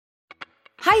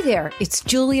Hi there, it's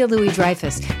Julia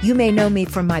Louis-Dreyfus. You may know me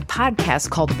from my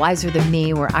podcast called Wiser Than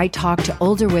Me, where I talk to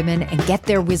older women and get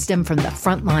their wisdom from the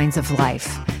front lines of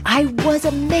life. I was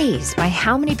amazed by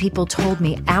how many people told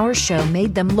me our show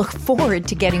made them look forward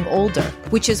to getting older,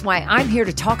 which is why I'm here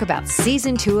to talk about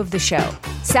Season 2 of the show.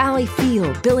 Sally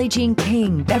Field, Billie Jean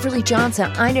King, Beverly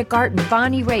Johnson, Ina Garten,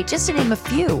 Bonnie Raitt, just to name a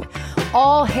few.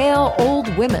 All hail old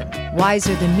women.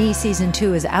 Wiser Than Me Season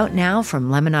 2 is out now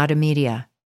from Lemonada Media.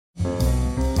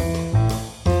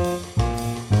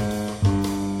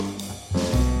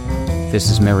 This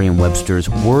is Merriam-Webster's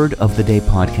Word of the Day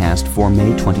podcast for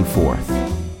May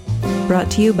 24th.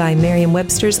 Brought to you by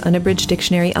Merriam-Webster's Unabridged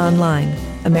Dictionary Online,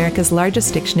 America's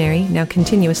largest dictionary, now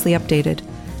continuously updated.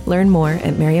 Learn more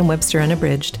at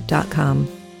merriam-websterunabridged.com.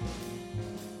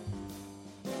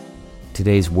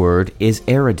 Today's word is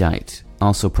erudite,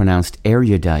 also pronounced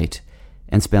erudite,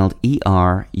 and spelled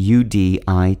E-R-U-D-I-T-E.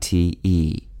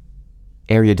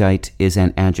 Erudite is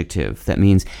an adjective that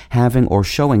means having or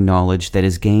showing knowledge that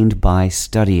is gained by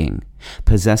studying,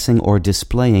 possessing or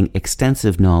displaying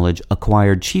extensive knowledge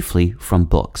acquired chiefly from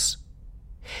books.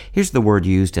 Here's the word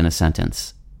used in a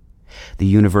sentence. The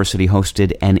university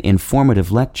hosted an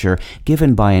informative lecture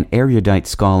given by an erudite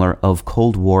scholar of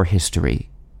Cold War history.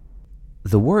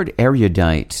 The word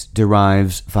erudite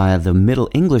derives via the Middle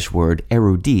English word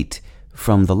erudite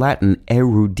from the Latin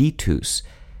eruditus,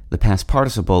 the past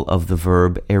participle of the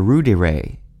verb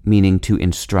erudire, meaning to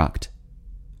instruct.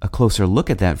 A closer look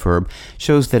at that verb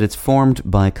shows that it's formed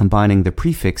by combining the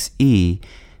prefix e,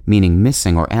 meaning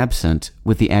missing or absent,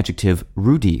 with the adjective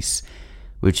rudis,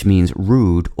 which means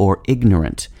rude or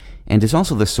ignorant, and is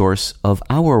also the source of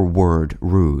our word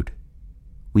rude.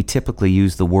 We typically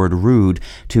use the word rude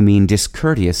to mean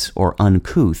discourteous or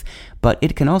uncouth, but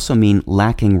it can also mean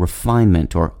lacking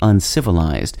refinement or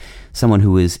uncivilized. Someone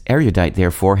who is erudite,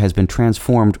 therefore, has been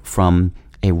transformed from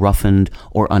a roughened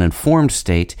or uninformed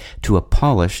state to a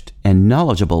polished and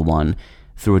knowledgeable one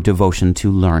through a devotion to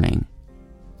learning.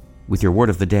 With your word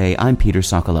of the day, I'm Peter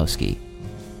Sokolowski.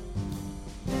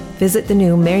 Visit the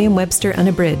new Merriam-Webster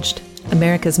Unabridged,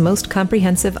 America's most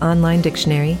comprehensive online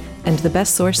dictionary and the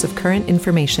best source of current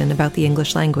information about the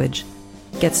English language.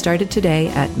 Get started today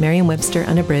at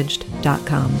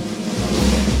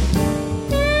merriam-websterunabridged.com.